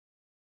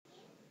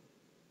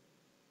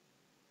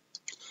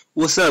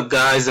What's up,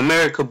 guys?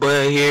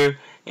 Americabud here,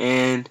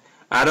 and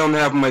I don't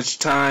have much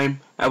time.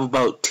 I have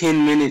about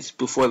 10 minutes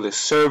before the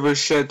server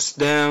shuts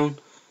down.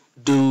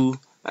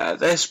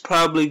 That's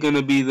probably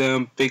gonna be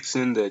them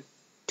fixing the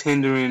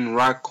Tendering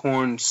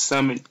Rockhorn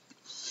Summit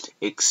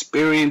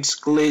experience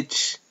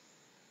glitch.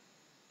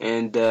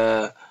 And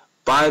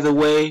by the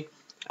way,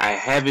 I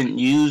haven't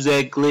used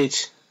that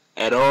glitch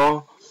at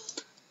all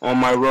on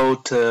my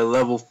road to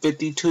level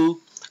 52.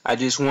 I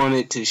just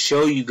wanted to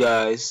show you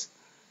guys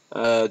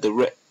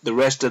the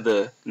rest of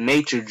the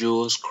nature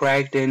jewels,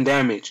 cracked and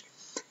damaged,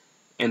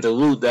 and the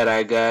loot that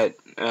I got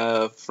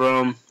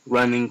from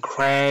running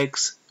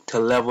crags to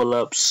level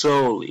up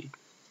slowly.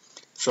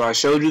 So I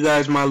showed you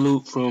guys my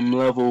loot from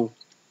level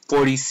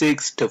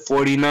 46 to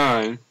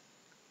 49.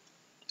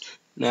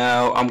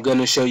 Now I'm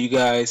gonna show you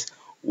guys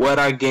what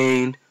I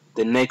gained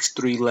the next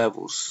 3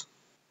 levels.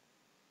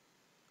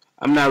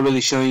 I'm not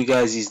really showing you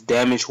guys these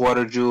damaged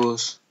water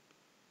jewels.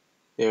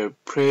 They're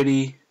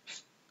pretty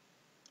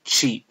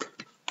cheap.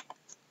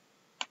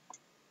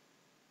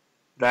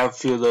 But I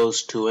feel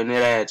those too, and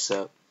it adds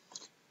up.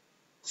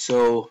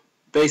 So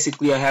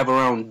basically I have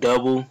around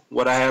double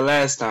what I had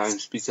last time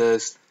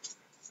because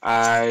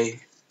I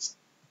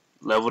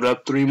leveled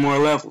up 3 more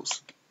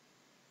levels.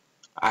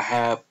 I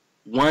have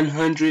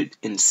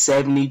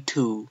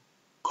 172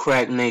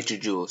 krag nature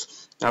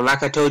jewels. Now,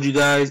 like I told you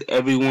guys,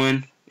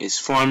 everyone is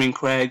farming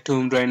krag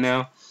tombs right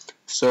now.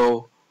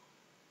 So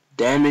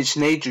damaged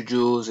nature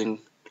jewels and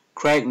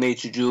krag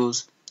nature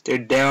jewels, they're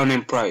down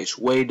in price,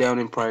 way down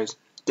in price.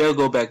 They'll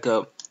go back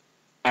up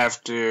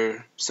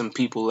after some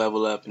people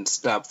level up and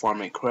stop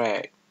farming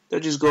krag. They'll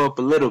just go up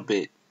a little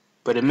bit,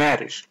 but it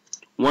matters.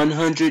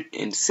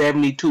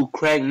 172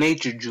 krag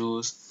nature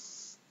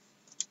jewels.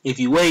 If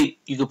you wait,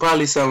 you could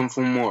probably sell them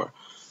for more.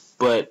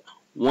 But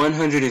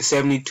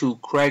 172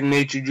 krag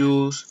nature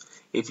jewels,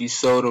 if you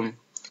sold them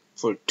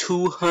for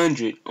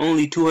 200,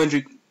 only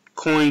 200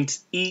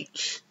 coins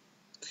each,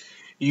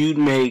 you'd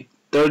make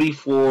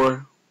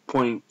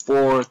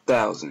 34.4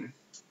 thousand.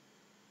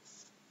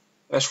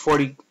 That's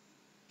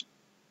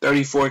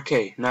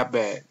 34k, not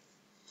bad.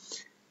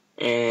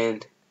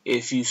 And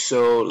if you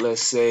sold,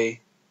 let's say,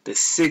 the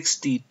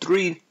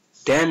 63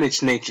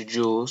 damaged nature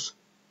jewels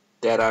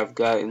that I've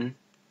gotten,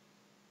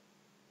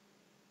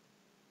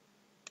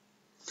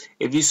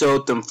 if you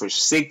sold them for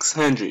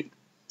 600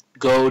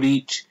 gold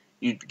each,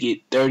 you'd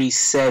get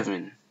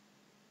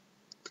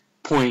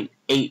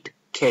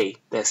 37.8k.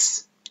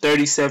 That's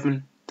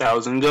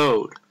 37,000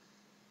 gold.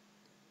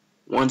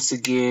 Once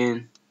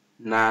again,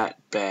 not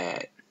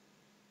bad.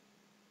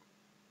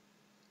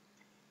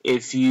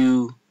 If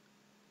you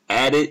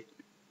added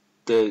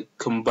the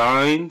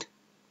combined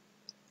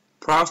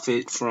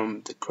profit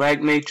from the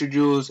krag nature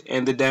jewels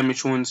and the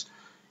damaged ones,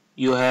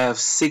 you'll have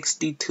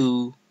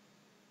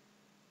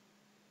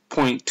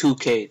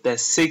 62.2k.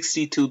 That's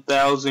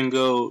 62,000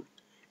 gold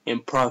in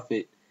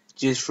profit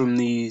just from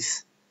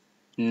these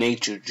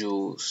nature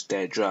jewels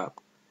that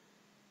dropped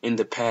in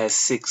the past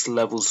 6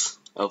 levels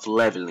of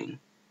leveling.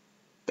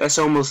 That's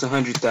almost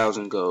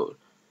 100,000 gold,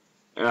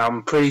 and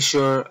I'm pretty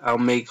sure I'll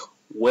make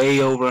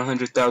way over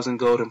 100,000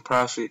 gold in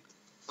profit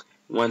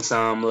once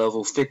I'm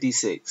level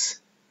 56.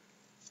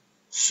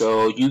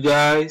 So you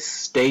guys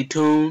stay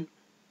tuned.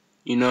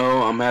 You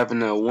know, I'm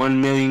having a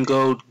 1 million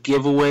gold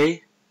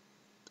giveaway,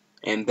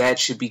 and that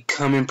should be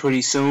coming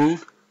pretty soon.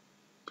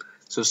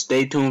 So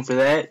stay tuned for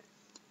that.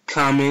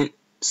 Comment,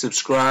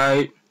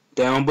 subscribe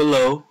down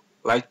below,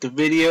 like the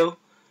video,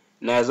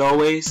 and as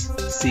always,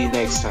 see you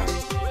next time.